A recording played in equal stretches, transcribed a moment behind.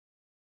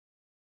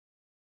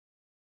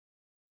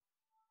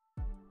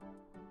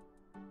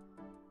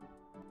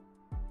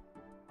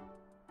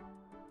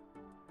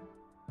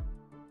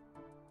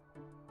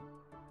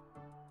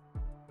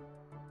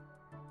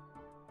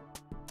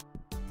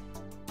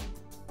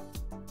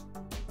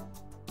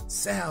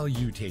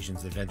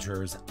Salutations,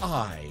 adventurers.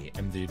 I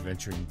am the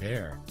Adventuring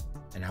Bear,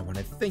 and I want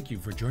to thank you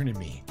for joining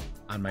me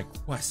on my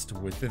quest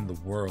within the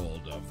world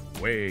of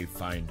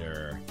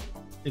Wayfinder.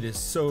 It is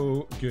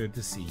so good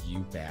to see you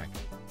back.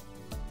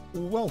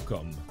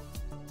 Welcome.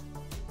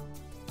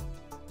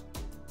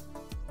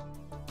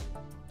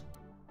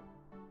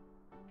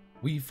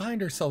 We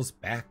find ourselves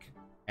back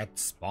at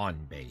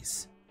Spawn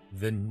Base.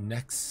 The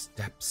next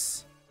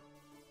steps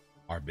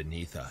are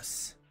beneath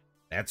us.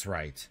 That's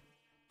right.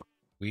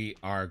 We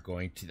are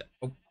going to the...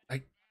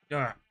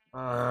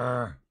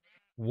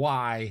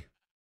 Why?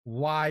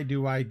 Why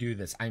do I do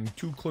this? I'm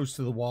too close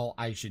to the wall.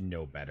 I should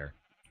know better.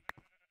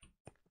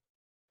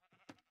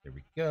 There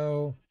we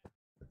go.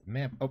 Put the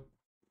map. Oh.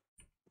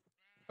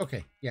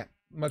 Okay, yeah.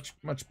 Much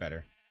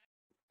better.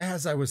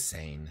 As I was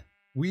saying,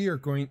 we are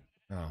going...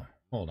 Oh,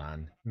 hold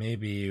on.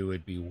 Maybe it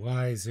would be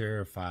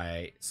wiser if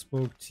I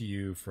spoke to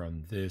you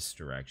from this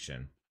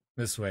direction.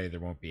 This way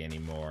there won't be any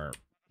more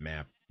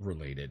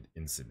map-related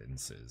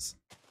incidences.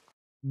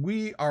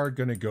 We are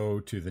going to go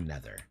to the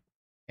Nether.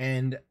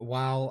 And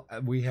while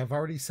we have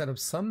already set up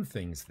some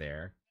things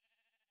there,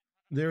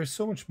 there is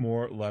so much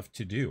more left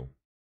to do.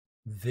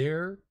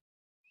 There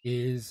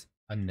is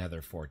a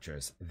Nether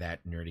Fortress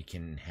that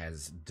Nerdykin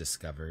has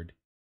discovered,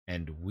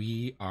 and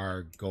we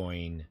are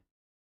going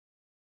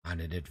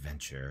on an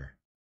adventure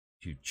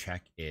to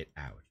check it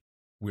out.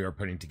 We are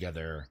putting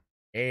together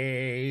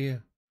a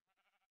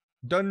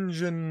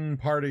dungeon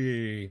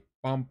party.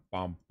 Bum,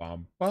 bum,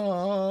 bum,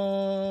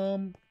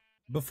 bum.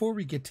 Before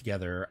we get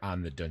together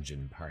on the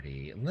dungeon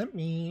party, let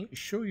me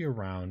show you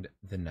around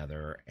the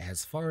Nether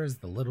as far as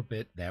the little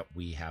bit that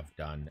we have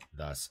done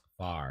thus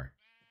far.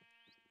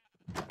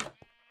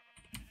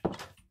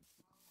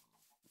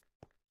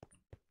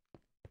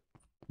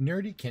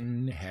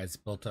 Nerdykin has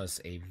built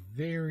us a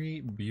very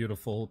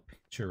beautiful,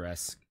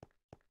 picturesque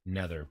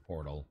Nether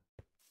portal.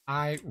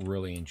 I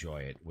really enjoy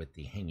it with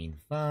the hanging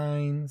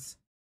vines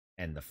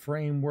and the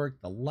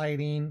framework, the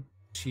lighting.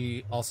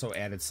 She also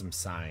added some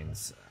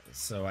signs,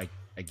 so I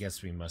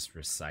guess we must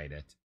recite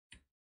it.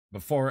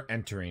 Before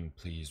entering,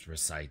 please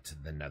recite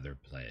the Nether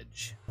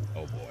Pledge.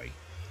 Oh boy.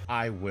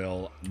 I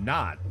will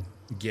not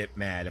get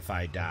mad if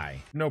I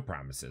die. No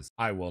promises.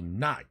 I will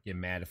not get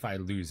mad if I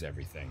lose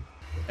everything.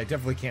 I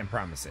definitely can't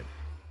promise it.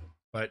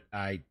 But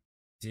I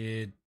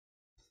did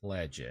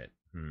pledge it.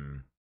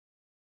 I'm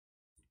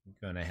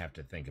gonna have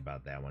to think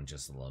about that one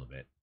just a little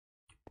bit.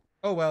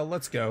 Oh well,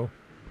 let's go.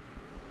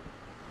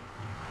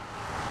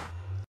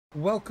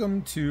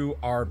 Welcome to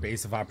our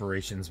base of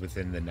operations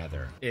within the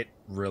Nether. It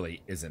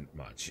really isn't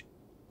much.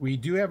 We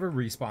do have a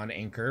respawn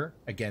anchor,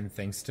 again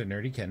thanks to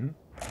Nerdykin.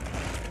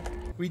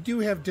 We do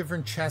have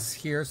different chests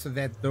here so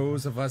that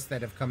those of us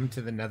that have come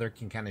to the Nether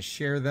can kind of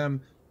share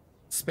them,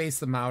 space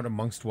them out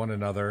amongst one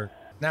another.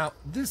 Now,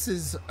 this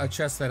is a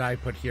chest that I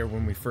put here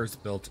when we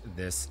first built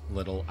this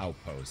little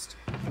outpost.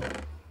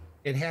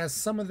 It has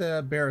some of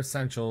the bare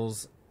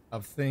essentials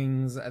of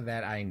things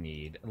that I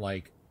need,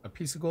 like a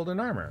piece of golden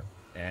armor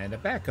and a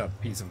backup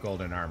piece of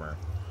golden armor,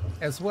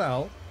 as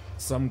well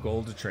some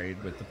gold to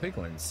trade with the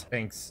piglins,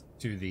 thanks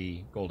to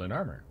the golden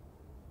armor,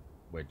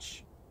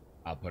 which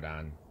I'll put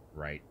on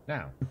right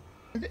now.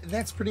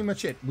 That's pretty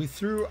much it. We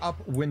threw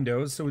up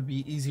windows so it would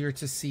be easier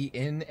to see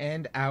in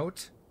and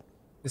out,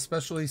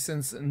 especially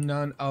since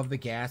none of the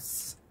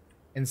ghasts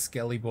and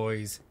skelly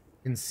boys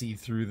can see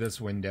through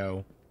this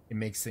window. It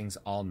makes things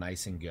all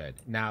nice and good.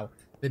 Now,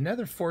 the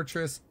Nether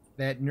Fortress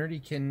that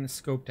Nerdykin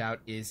scoped out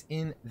is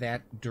in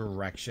that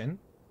direction.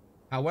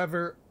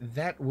 However,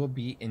 that will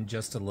be in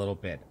just a little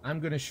bit. I'm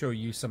going to show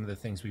you some of the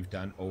things we've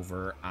done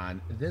over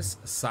on this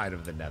side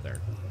of the Nether.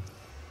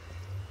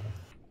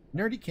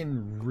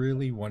 Nerdykin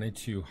really wanted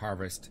to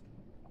harvest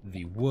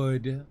the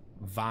wood,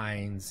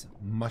 vines,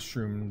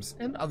 mushrooms,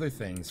 and other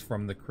things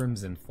from the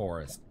Crimson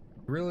Forest.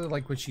 I really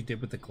like what she did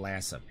with the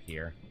glass up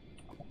here.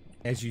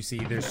 As you see,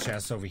 there's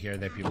chests over here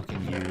that people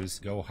can use.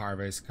 Go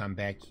harvest, come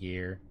back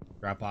here,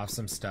 drop off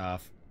some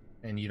stuff,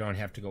 and you don't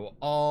have to go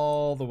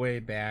all the way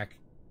back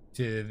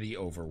to the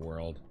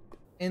overworld.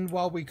 And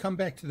while we come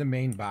back to the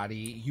main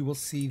body, you will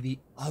see the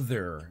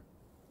other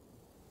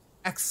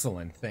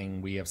excellent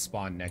thing we have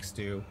spawned next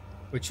to,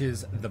 which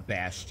is the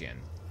Bastion.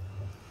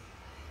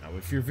 Now,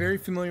 if you're very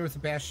familiar with the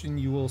Bastion,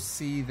 you will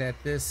see that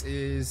this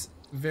is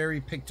very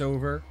picked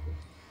over.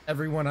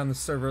 Everyone on the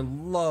server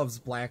loves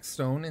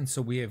Blackstone, and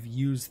so we have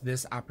used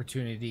this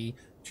opportunity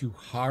to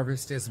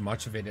harvest as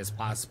much of it as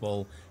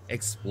possible,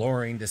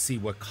 exploring to see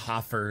what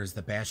coffers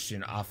the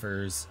Bastion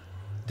offers,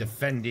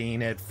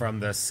 defending it from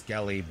the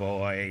Skelly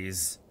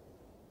boys.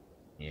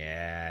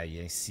 Yeah,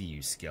 I see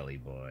you, Skelly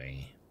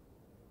boy.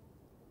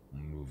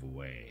 Move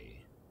away.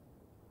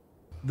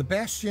 The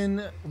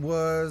Bastion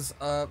was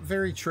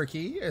very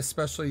tricky,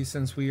 especially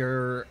since we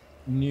are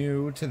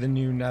new to the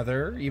new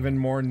Nether, even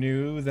more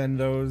new than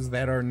those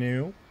that are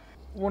new.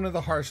 One of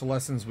the harsh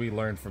lessons we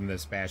learned from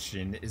this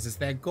Bastion is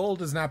that gold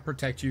does not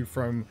protect you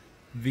from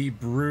the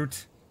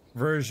brute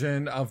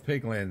version of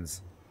piglins.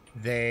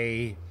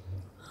 They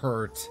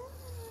hurt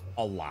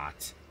a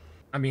lot.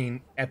 I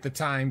mean, at the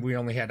time, we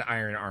only had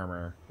iron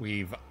armor.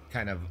 We've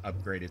kind of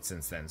upgraded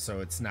since then, so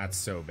it's not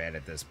so bad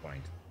at this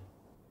point.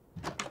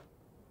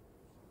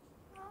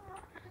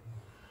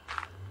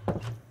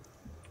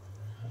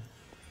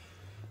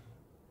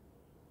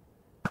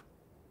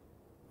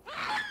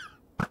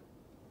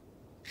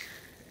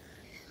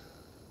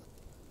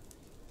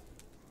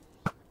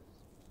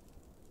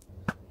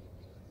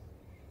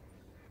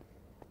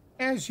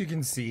 As you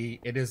can see,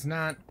 it is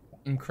not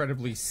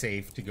incredibly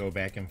safe to go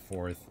back and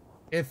forth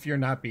if you're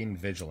not being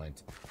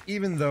vigilant,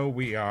 even though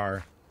we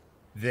are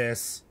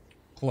this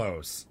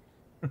close.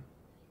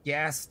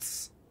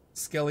 Ghasts,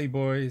 skelly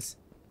boys,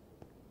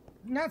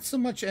 not so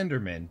much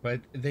endermen,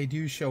 but they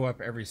do show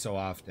up every so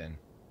often.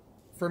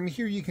 From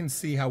here you can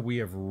see how we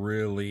have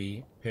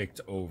really picked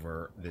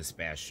over this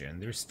bastion.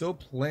 There's still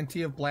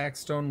plenty of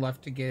blackstone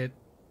left to get,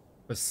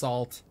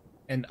 basalt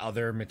and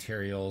other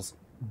materials,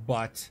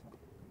 but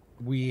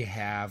we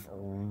have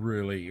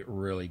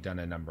really done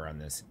a number on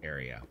this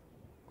area.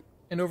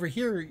 And over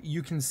here,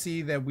 you can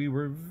see that we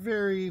were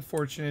very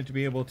fortunate to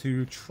be able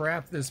to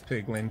trap this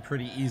piglin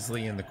pretty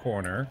easily in the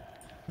corner.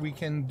 We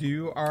can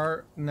do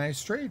our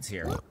nice trades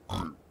here.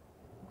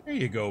 There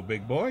you go,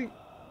 big boy.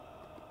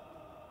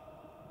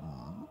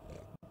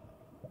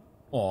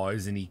 Oh,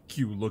 isn't he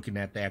cute looking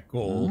at that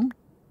gold?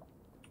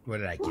 What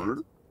did I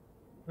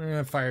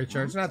get? Fire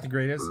charge, not the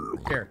greatest.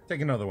 Here,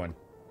 take another one.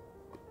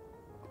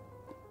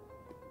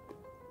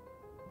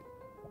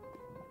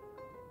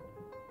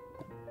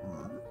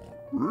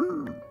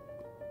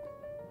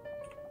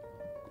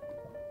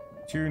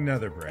 To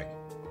nether brick.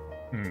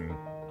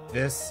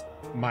 This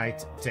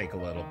might take a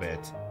little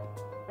bit.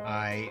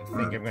 I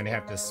think I'm going to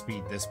have to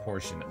speed this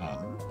portion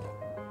up.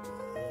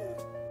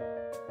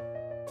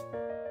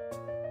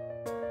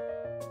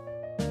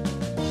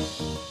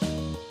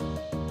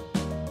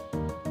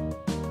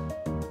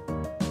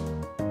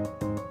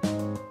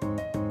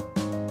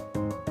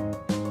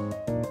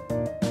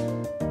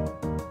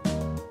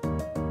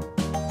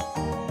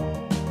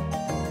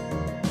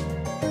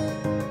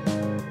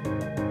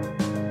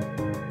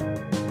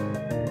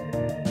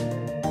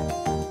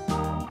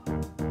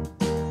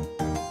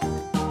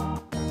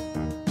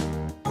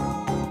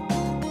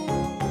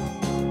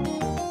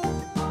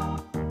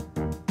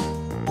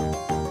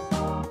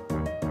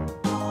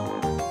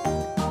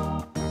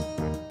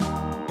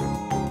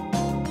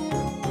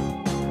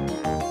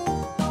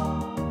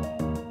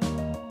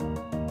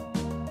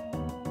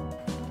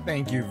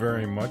 Thank you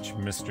very much,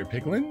 Mr.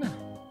 Piglin.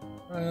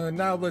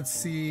 Now let's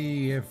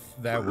see if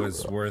that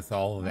was worth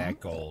all of that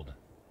gold.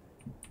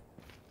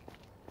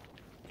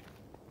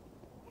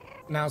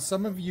 Now,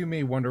 some of you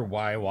may wonder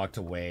why I walked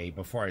away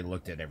before I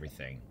looked at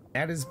everything.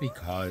 That is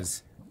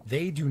because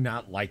they do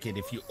not like it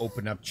if you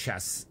open up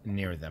chests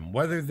near them,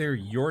 whether they're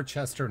your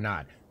chest or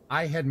not.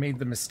 I had made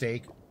the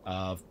mistake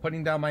of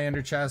putting down my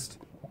ender chest,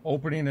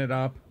 opening it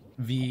up.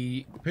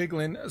 The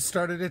piglin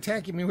started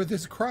attacking me with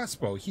his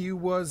crossbow. He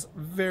was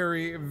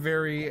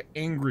very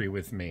angry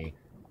with me,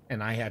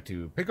 and I had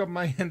to pick up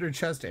my ender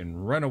chest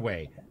and run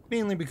away,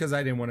 mainly because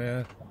I didn't want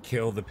to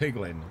kill the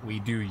piglin. We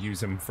do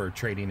use him for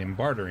trading and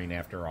bartering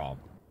after all.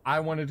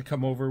 I wanted to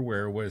come over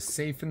where it was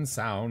safe and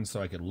sound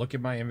so I could look at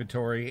my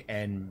inventory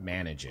and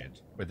manage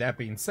it. With that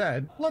being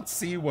said, let's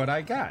see what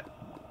I got.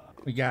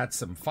 We got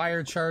some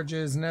fire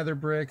charges, nether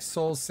bricks,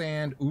 soul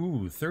sand,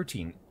 ooh,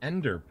 13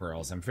 ender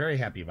pearls. I'm very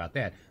happy about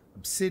that.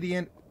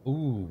 Obsidian,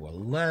 ooh,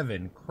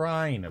 11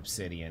 crying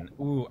obsidian.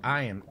 Ooh,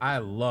 I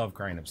love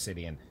crying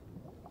obsidian.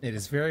 It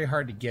is very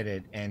hard to get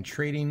it, and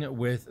trading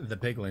with the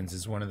piglins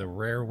is one of the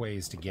rare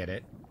ways to get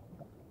it.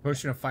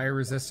 Potion of fire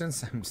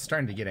resistance, I'm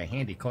starting to get a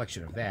handy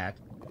collection of that.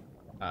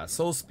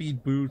 Soul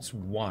speed boots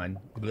 1,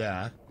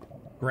 blah.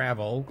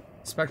 Gravel,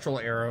 spectral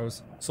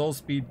arrows, soul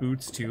speed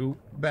boots 2,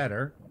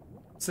 better.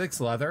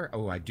 6 leather,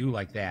 oh, I do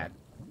like that.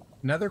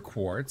 Nether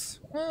quartz,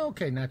 well,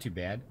 okay, not too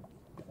bad.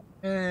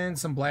 And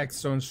some black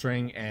stone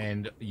string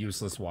and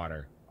useless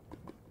water.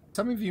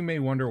 Some of you may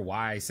wonder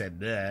why I said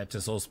bleh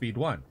to soul speed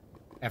 1.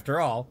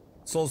 After all,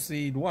 soul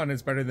speed 1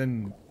 is better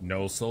than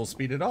no soul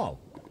speed at all.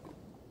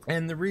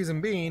 And the reason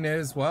being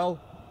is,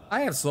 well,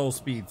 I have soul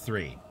speed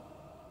 3.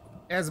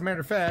 As a matter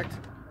of fact,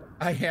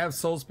 I have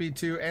soul speed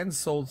 2 and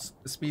soul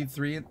speed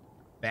 3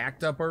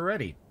 backed up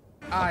already.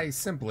 I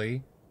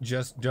simply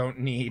just don't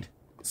need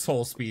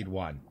soul speed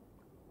 1.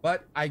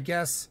 But I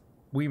guess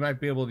we might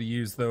be able to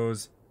use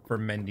those for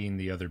mending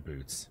the other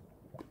boots.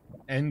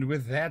 And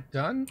with that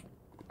done,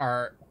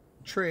 our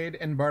trade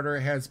and barter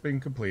has been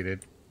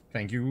completed.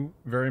 Thank you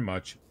very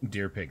much,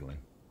 dear piglin.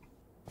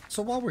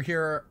 So while we're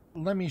here,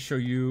 let me show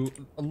you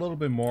a little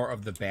bit more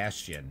of the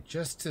bastion,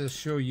 just to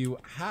show you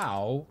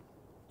how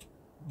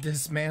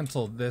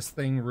dismantled this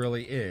thing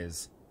really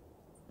is.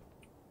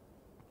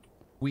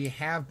 We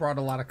have brought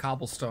a lot of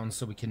cobblestone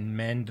so we can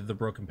mend the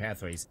broken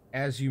pathways.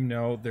 As you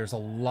know, there's a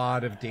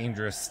lot of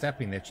dangerous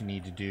stepping that you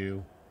need to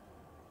do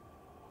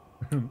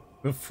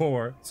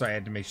before, so I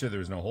had to make sure there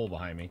was no hole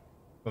behind me,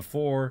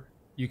 before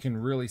you can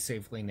really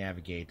safely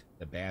navigate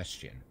the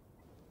bastion.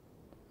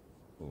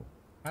 Ooh,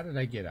 how did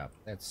I get up?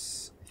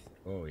 That's,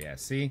 oh yeah,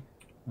 see?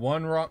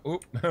 One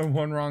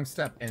wrong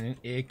step, and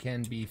it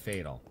can be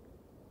fatal.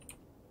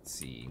 Let's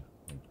see.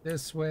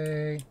 This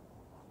way.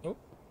 Oh,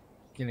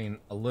 getting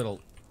a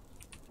little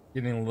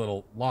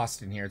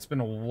lost in here. It's been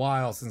a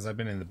while since I've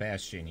been in the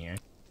bastion here.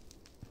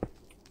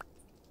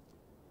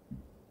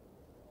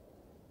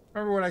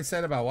 Remember what I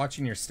said about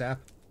watching your step?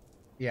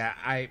 Yeah,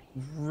 I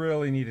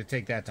really need to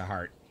take that to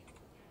heart.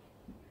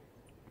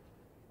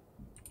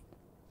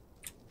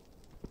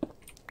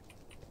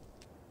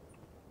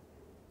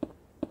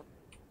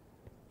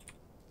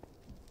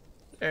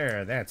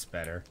 There, that's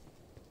better.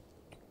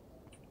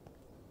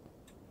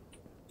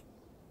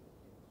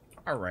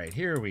 Alright,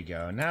 here we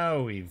go.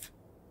 Now we've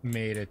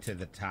made it to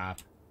the top.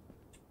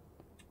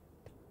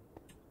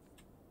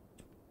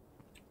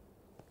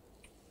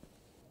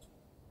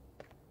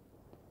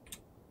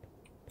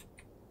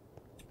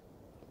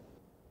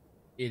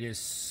 It is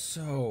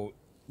so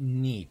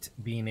neat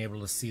being able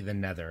to see the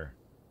Nether.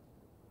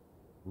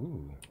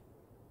 Ooh.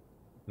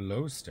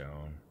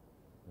 Glowstone.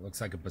 It looks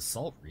like a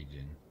basalt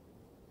region.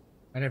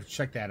 I'd have to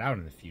check that out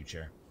in the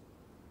future.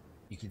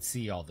 You can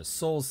see all the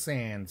soul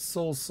sand,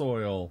 soul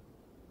soil.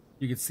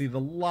 You can see the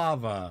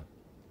lava.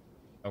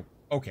 Oh,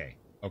 okay.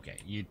 Okay.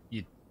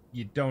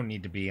 You don't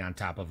need to be on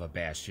top of a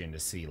bastion to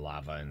see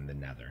lava in the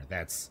Nether.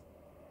 That's...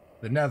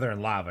 The Nether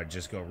and lava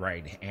just go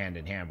right hand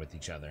in hand with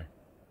each other.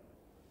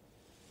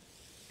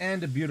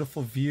 And a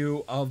beautiful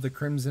view of the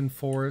Crimson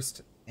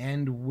Forest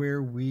and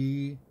where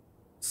we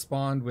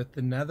spawned with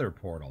the Nether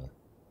portal.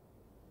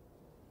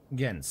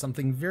 Again,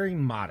 something very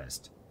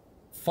modest.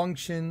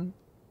 Function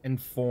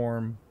and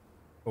form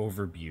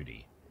over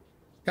beauty.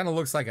 Kind of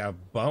looks like a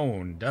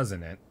bone,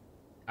 doesn't it?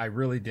 I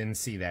really didn't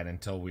see that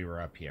until we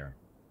were up here.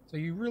 So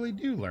you really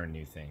do learn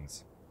new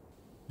things.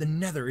 The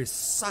Nether is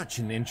such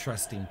an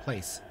interesting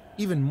place,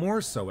 even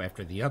more so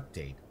after the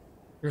update.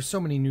 There's so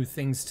many new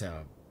things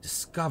to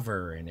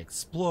discover and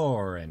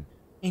explore and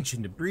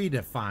ancient debris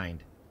to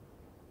find.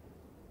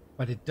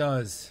 But it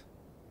does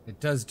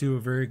do a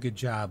very good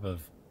job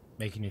of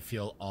making you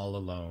feel all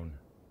alone.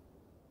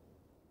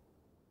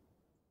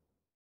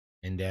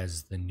 And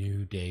as the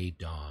new day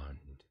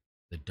dawned,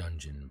 the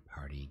dungeon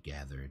party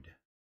gathered.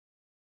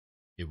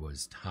 It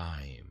was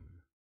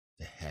time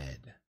to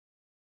head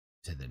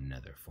to the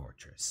Nether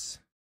Fortress.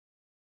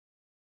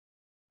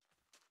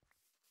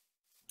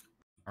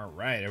 All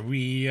right, are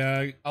we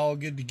all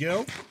good to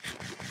go?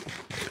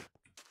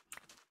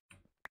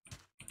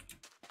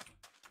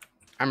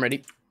 I'm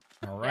ready.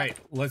 All right,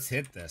 let's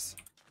hit this.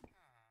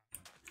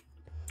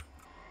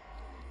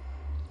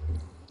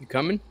 You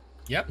coming?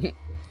 Yep.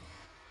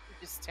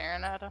 Just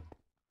staring at him.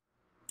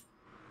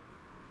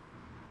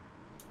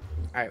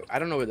 I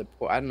don't know where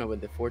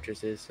the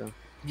fortress is, so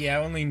Yeah,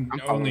 only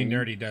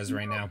Nerdy does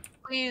right now.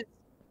 Please,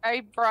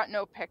 I brought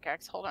no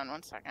pickaxe. Hold on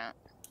one second.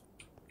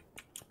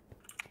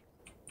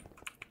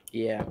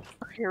 yeah.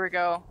 Here we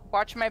go.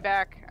 Watch my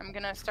back. I'm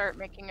gonna start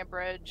making a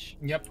bridge.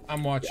 Yep,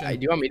 I'm watching. Do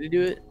you want me to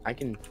do it? I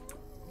can.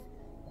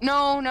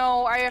 No,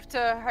 I have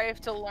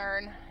to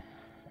learn.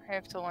 I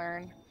have to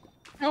learn.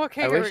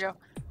 Okay, here we go.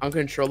 On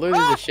controller,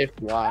 there's a shift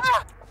watch.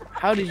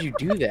 How did you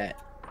do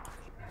that?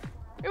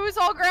 It was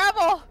all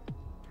gravel.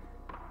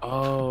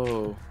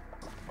 Oh.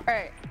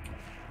 Alright.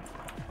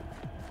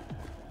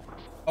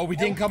 Oh, we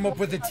didn't come up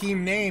with a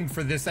team name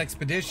for this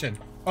expedition.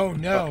 Oh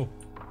no.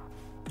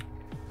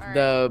 All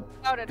The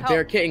right.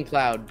 Bear Kitten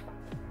Cloud.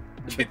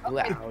 The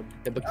Becloud.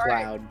 The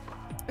Becloud.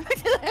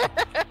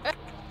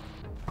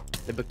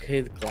 The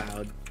Becloud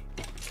Cloud.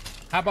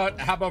 How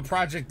about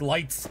Project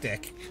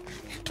Lightstick?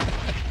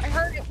 I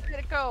heard it. Where did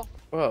it go?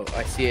 Whoa,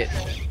 I see it.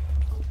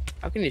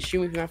 How can you shoot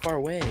me from that far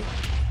away?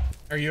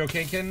 Are you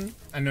okay, kitten?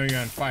 I know you're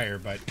on fire,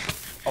 but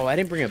Oh, I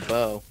didn't bring a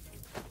bow.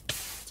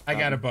 I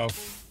got a bow.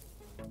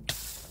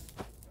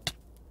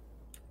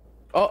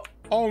 Oh.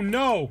 Oh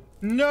no!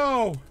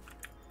 No!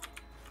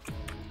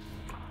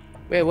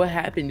 Wait, what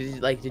happened?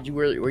 Did you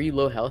were you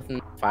low health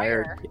and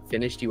fire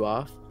finished you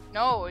off?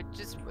 No, it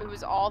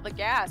was all the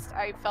gas.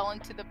 I fell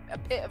into a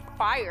pit of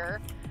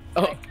fire.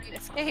 Oh. I couldn't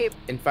escape.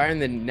 And fire in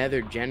the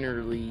Nether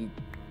generally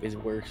is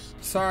worse.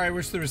 Sorry, I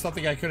wish there was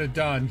something I could have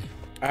done.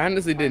 I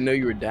honestly didn't know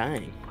you were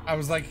dying. I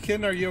was like,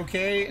 kitten, are you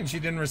okay? And she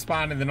didn't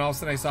respond, and then all of a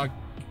sudden I saw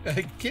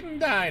kitten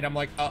died. I'm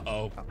like,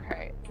 uh-oh.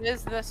 Okay, it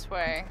is this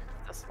way.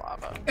 This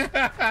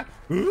lava.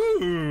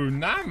 Ooh,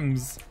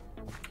 nums.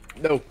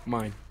 No,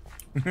 mine.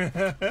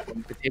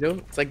 Potato?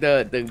 It's like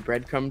the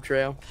breadcrumb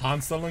trail.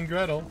 Hansel and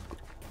Gretel.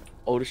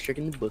 Oldest trick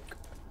in the book.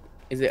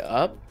 Is it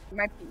up? It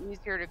might be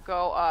easier to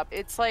go up.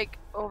 It's like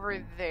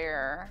over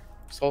there.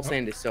 Soul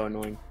sand is so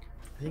annoying.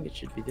 I think it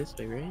should be this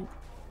way, right?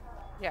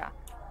 Yeah.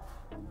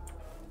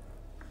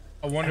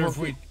 I wonder if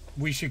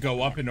we should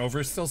go up and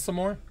over still some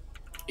more.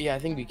 Yeah, I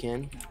think we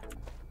can.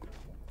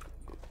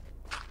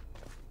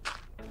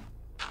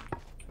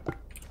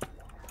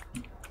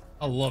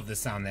 I love the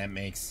sound that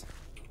makes.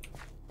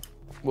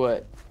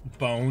 What?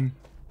 Bone.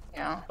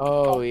 Yeah.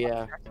 Oh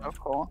yeah. So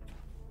cool.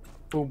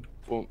 Boom,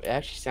 boom. It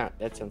actually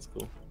that sounds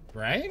cool.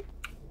 Right?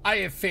 I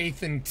have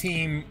faith in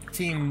Team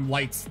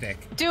Lightstick.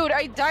 Dude,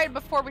 I died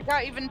before we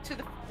got even to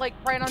the, like,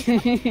 right onto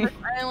the first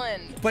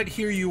island. But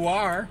here you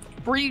are.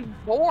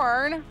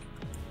 Reborn.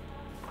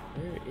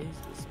 Where is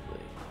this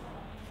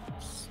place?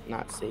 It's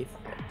not safe.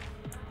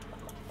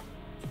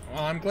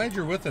 Well, I'm glad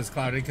you're with us,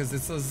 Cloudy, because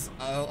this was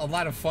a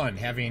lot of fun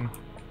having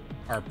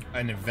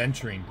an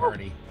adventuring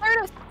party. Oh, there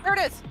it is. There it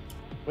is.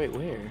 Wait,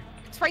 where?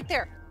 It's right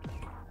there.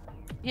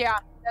 Yeah,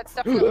 that's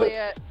definitely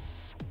it.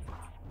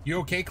 You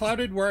okay,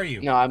 Clouded? Where are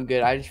you? No, I'm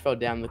good. I just fell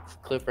down the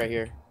cliff right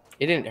here.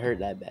 It didn't hurt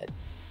that bad.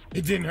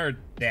 It didn't hurt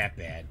that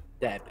bad.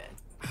 That bad.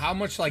 How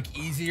much like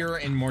easier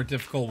and more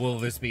difficult will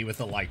this be with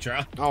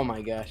Elytra? Oh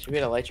my gosh. If we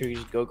had a light you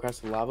just go across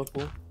the lava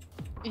pool.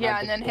 Yeah,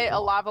 and then hit a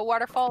lava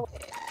waterfall.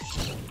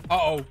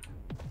 Uh-oh.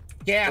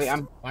 Gas.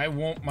 Wait, I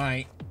won't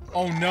my...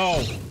 Oh,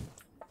 no.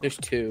 There's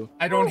two.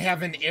 I don't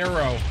have an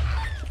arrow.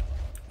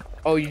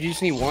 Oh, you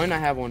just need one? I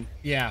have one.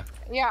 Yeah.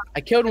 Yeah.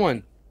 I killed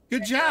one.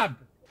 Good job.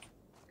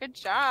 Good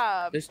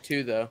job. There's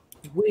two, though.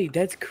 Wait,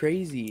 that's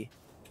crazy.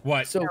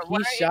 What? So Here, he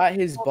right shot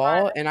his over-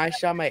 ball, and I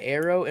shot my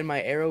arrow, and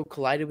my arrow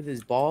collided with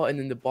his ball, and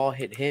then the ball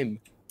hit him.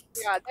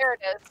 Yeah, there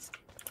it is.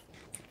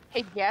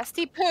 Hey,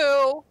 Gasty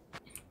Poo.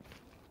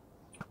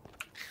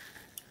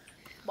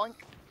 Boink.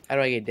 How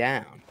do I get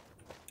down?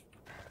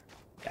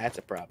 That's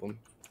a problem.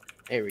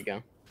 There we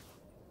go.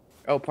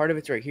 Oh, part of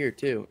it's right here,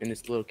 too, in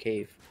this little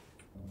cave.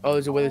 Oh,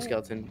 there's a wither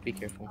skeleton. Be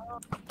careful.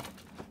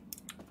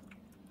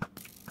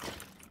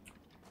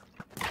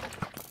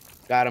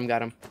 Got him,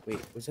 got him. Wait,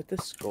 was that the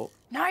skull?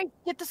 Nice.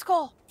 Get the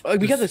skull. Oh,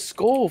 we got the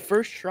skull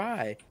first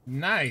try.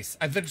 Nice.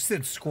 I thought you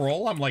said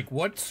scroll. I'm like,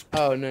 what?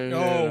 Oh, no, no, Oh,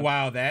 no, no.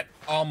 wow. That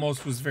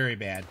almost was very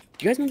bad.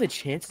 Do you guys know the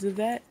chances of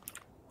that?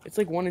 It's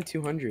like 1 in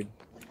 200.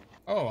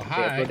 Oh, Okay,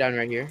 hi. I'll go down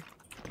right here.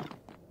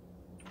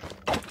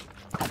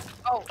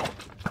 Oh,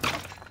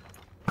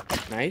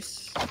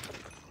 Nice.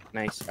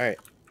 Nice. All right.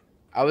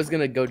 I was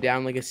going to go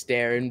down like a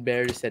stair, and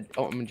Bear just said,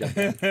 oh, I'm going to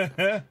jump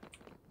down.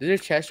 There's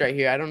a chest right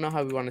here. I don't know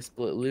how we want to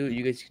split loot.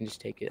 You guys can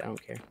just take it. I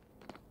don't care.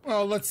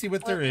 Well, let's see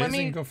what there is Let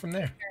me- and go from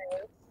there.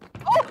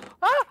 oh,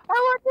 I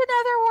want the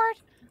nether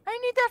wart. I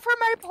need that for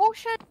my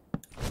potion.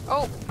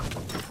 Oh,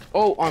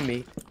 Oh, on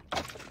me.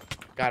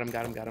 Got him,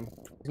 got him, got him.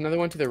 There's another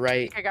one to the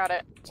right. I got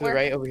it. To the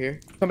right over here.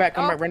 Come back,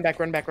 come Oh. back, run back,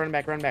 run back, run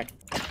back, run back.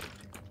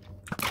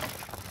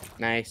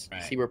 Nice.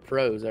 Right. See, we're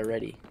pros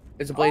already.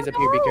 There's a blaze Oh, up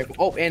here. Be no. careful.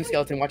 Oh, and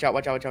skeleton. Watch out,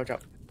 watch out, watch out, watch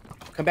out.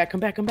 Come back,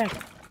 come back, come back.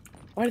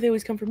 Why do they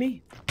always come for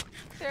me?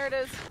 There it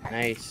is.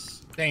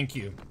 Nice. Thank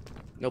you.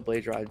 No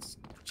blaze rods.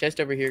 Chest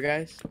over here,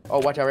 guys. Oh,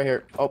 watch out right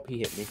here. Oh, he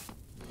hit me.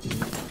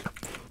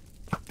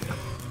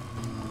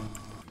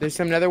 There's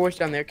some nether warts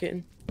down there,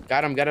 kitten.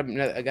 Got him, got him.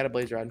 I got a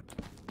blaze rod.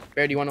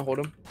 Bear, do you want to hold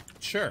him?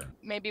 Sure.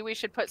 Maybe we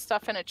should put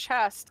stuff in a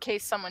chest. In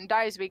case someone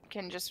dies, we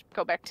can just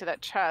go back to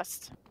that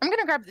chest. I'm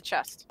gonna grab the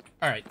chest.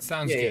 All right.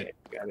 Sounds Yeah, good.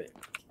 grab it.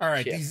 All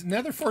right. Yeah. These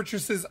nether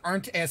fortresses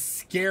aren't as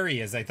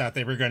scary as I thought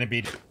they were going to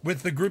be.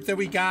 With the group that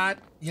we got,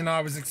 you know,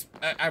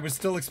 I was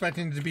still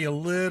expecting it to be a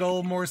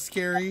little more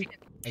scary.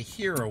 I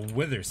hear a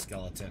wither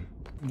skeleton.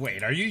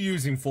 Wait, are you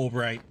using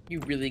Fulbright? You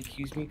really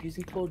accused me of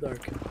using full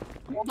dark.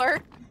 Older.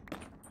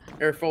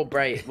 Or full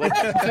bright. What?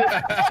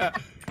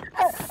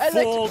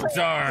 Full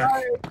dark.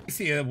 I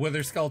see a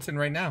wither skeleton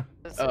right now.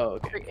 Oh,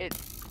 okay.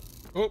 It's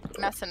Oh,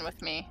 messing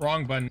with me.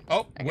 wrong button.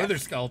 Oh, I wither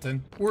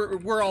skeleton.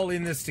 We're all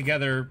in this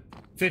together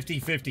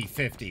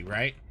 50-50-50,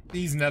 right?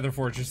 These nether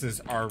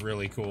fortresses are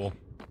really cool.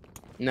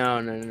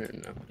 No, no, no, no,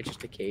 no. It's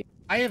just a cave.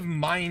 I have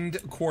mined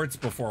quartz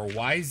before.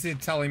 Why is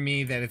it telling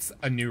me that it's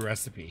a new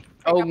recipe?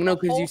 Oh, got no,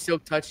 the because you whole-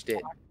 silk touched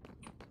it.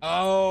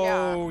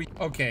 Oh,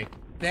 okay.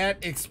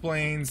 That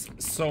explains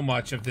so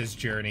much of this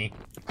journey.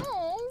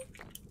 Oh.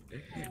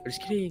 I'm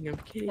just kidding. I'm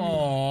kidding.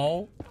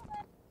 Oh.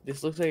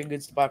 This looks like a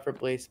good spot for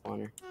blaze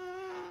spawner.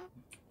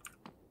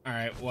 All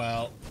right,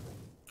 well,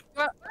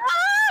 I'm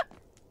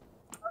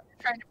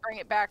trying to bring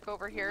it back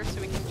over here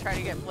so we can try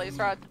to get blaze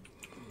rod.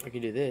 I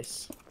could do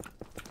this.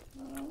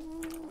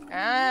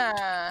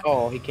 Ah.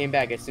 Oh, he came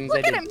back as soon as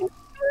Look I at did. him. He's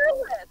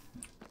fearless.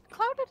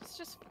 Clouded is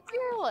just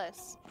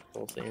fearless.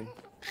 Full sand.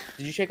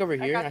 Did you check over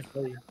here? got- I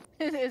saw you.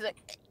 He's like.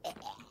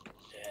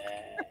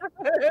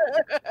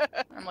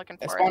 I'm looking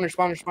A for spawner, it.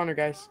 spawner,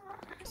 guys.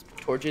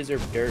 Torches or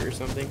dirt or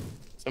something.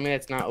 Something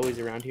that's not always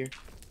around here.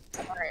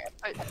 Alright,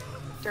 I put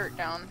dirt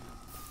down.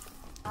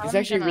 It's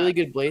I'm actually a gonna- really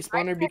good blaze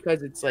spawner can't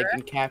because it's like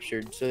hear.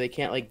 encaptured, so they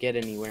can't like get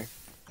anywhere.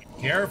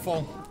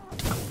 careful.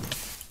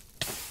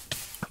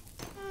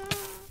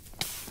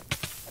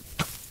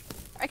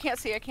 I can't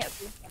see. I can't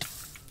see.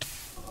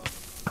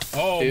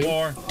 Oh, Two.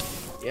 more.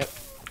 Yep.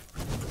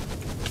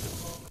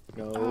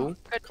 No. Oh,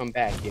 good. Come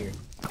back here.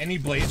 Any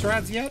blaze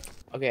rods yet?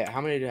 Okay,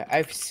 how many do I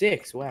have?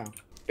 6. Wow.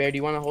 Bear, do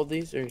you want to hold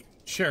these or?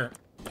 Sure.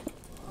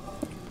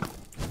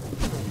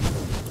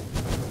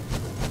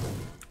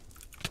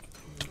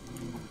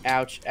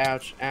 Ouch!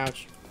 Ouch!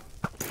 Ouch!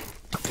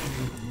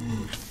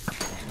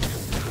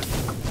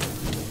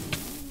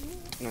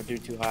 Not do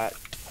too hot.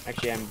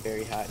 Actually, I'm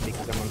very hot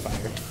because I'm on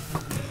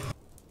fire.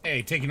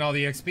 Hey, taking all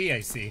the XP, I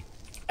see.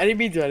 I didn't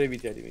mean to. I didn't mean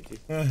to. I didn't mean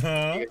to.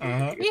 Uh-huh,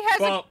 uh-huh. He has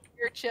Well, a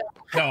beer chill.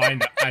 no, I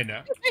know, I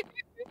know.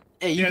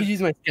 Hey, you Yeah. can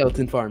use my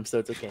skeleton farm, so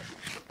it's okay.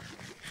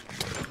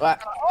 Ah,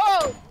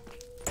 Oh!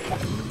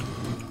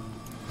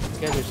 these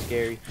guys are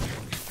scary.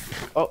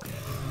 Oh,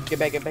 get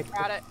back, get back.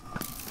 Got it.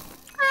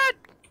 God!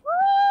 Woo!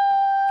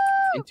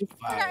 Into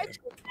I got fire.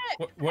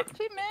 achievement! What?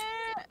 Achievement!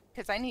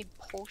 Because I need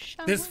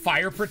potion. This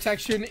fire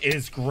protection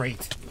is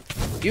great.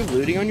 Do you have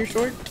looting on your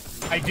sword?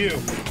 I do.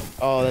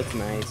 Oh, that's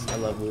nice. I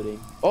love looting.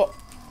 Oh,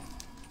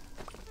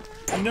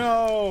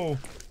 No.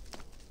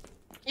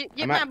 Get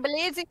I'm my at-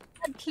 blazing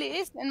sword,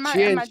 please. And my,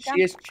 she and my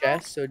has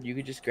chests, so you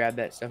could just grab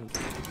that stuff.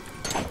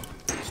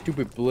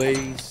 Stupid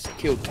blaze.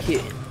 Kill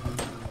kitten.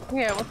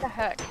 Yeah, what the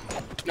heck?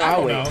 No, I I'll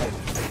don't wait.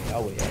 know.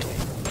 I'll wait.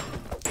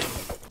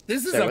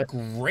 This is Sorry, a what?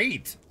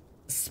 great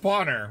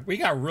spawner. We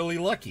got really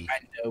lucky. I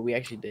know, we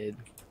actually did.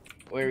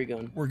 Where are we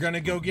going? We're gonna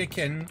go get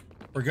kitten.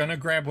 We're gonna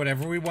grab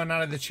whatever we want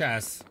out of the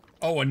chest.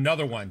 Oh,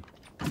 another one.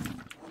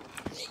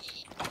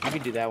 You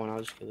can do that one. I'll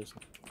just kill this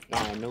one.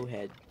 Nah, no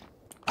head.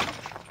 Did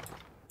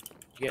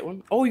you get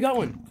one? Oh, you got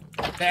one.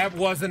 That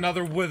was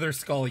another wither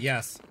skull,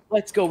 yes.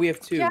 Let's go. We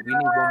have two. Yeah, We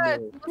need one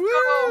more.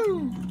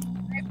 Woo!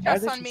 How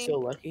is Just on this me. so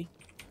lucky?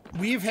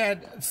 We've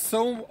had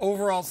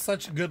overall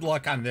such good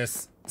luck on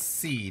this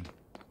seed.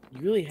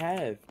 You really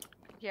have.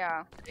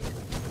 Yeah.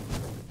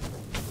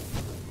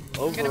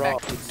 Overall,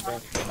 good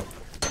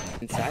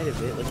stuff. Inside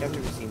of it, like I've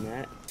never seen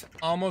that.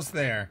 Almost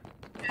there.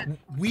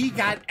 We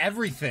got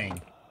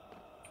everything.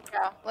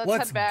 Yeah. Let's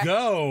Let's head back.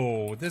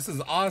 go. This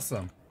is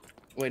awesome.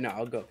 Wait, no,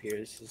 I'll go up here.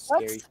 This is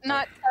scary. Let's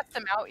not test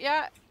them out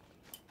yet.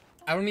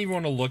 I don't even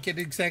want to look at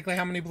exactly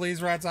how many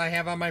blaze rods I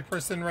have on my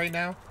person right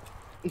now.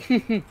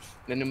 Then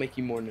it'll make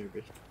you more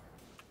nervous.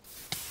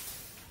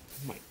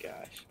 Oh my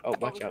gosh. Oh,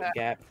 What watch was out, that?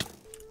 Gap.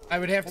 I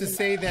would have to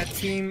say that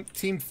Team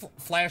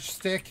Flash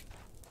Stick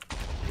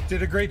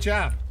did a great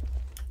job.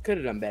 Could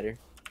have done better.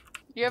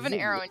 You have an Is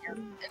it arrow in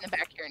the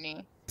back of your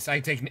knee. So I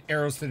take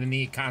arrows to the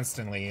knee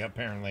constantly.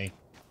 Apparently,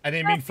 I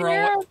didn't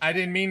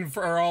mean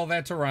for all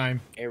that to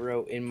rhyme.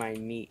 Arrow in my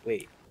knee.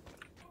 Wait.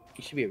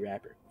 You should be a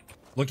rapper.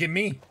 Look at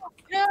me.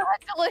 Yeah,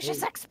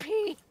 delicious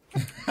XP.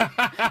 I'm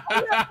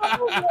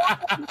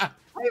at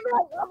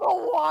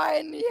level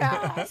 1.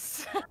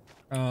 Yes.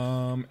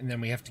 And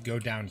then we have to go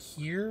down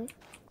here.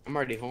 I'm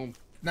already home.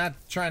 Not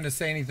trying to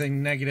say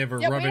anything negative or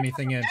Yeah, we rub have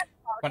anything in,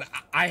 but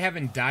I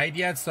haven't died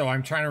yet, so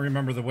I'm trying to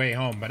remember the way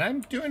home. But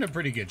I'm doing a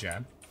pretty good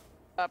job.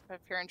 Up if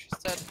you're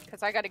interested,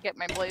 because I got to get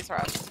my blaze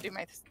rods to do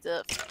my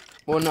stuff.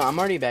 Well, no, I'm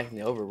already back in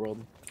the overworld.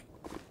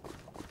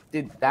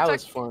 Dude, that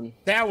was actually- fun.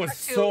 That was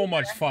so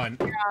much fun.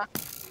 Yeah.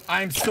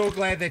 I'm so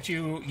glad that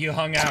you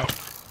hung out.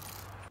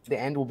 The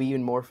end will be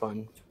even more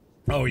fun.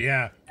 Oh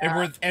yeah,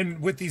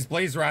 and with these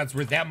blaze rods,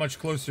 we're that much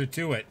closer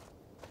to it.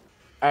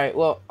 All right,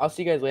 well, I'll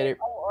see you guys later.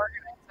 I'll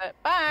organize it.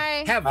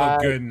 Bye. Have Bye. a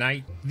good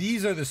night.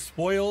 These are the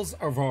spoils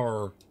of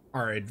our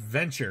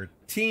adventure.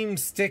 Team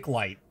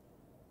Sticklight.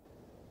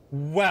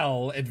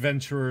 Well,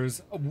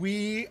 adventurers,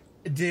 we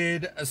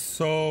did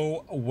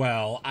so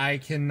well. I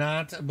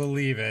cannot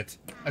believe it.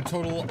 A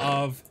total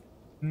of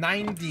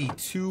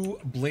 92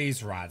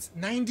 blaze rods.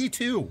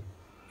 92.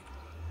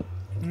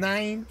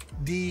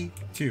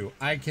 92.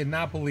 I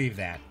cannot believe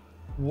that.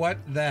 What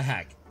the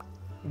heck?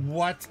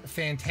 What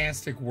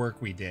fantastic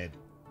work we did.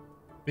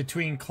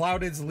 Between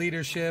Clouded's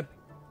leadership,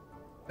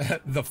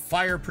 the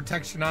fire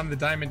protection on the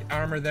diamond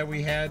armor that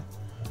we had,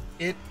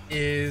 it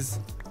is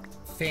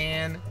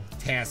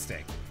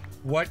fantastic.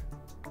 What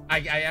I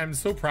am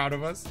so proud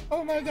of us.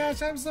 Oh my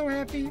gosh, I'm so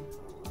happy.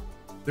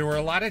 There were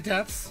a lot of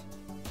deaths,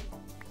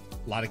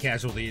 a lot of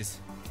casualties.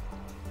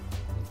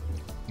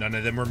 None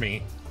of them were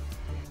me.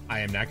 I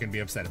am not going to be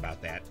upset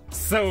about that.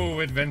 So,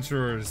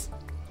 adventurers,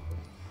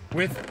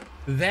 with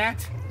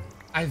that,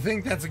 I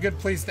think that's a good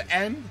place to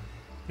end.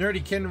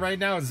 Nerdykin right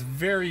now is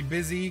very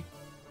busy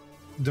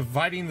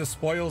dividing the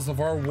spoils of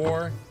our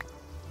war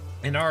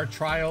and our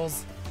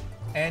trials,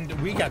 and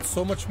we got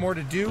so much more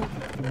to do.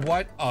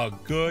 What a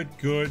good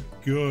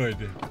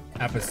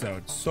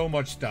episode. So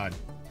much done.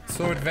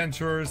 So,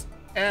 adventurers,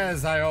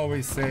 as I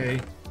always say,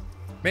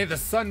 may the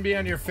sun be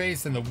on your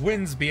face and the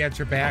winds be at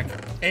your back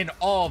and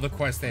all the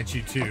quests that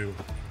you do.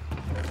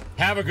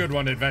 Have a good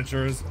one,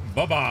 adventurers.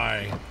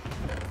 Bye-bye.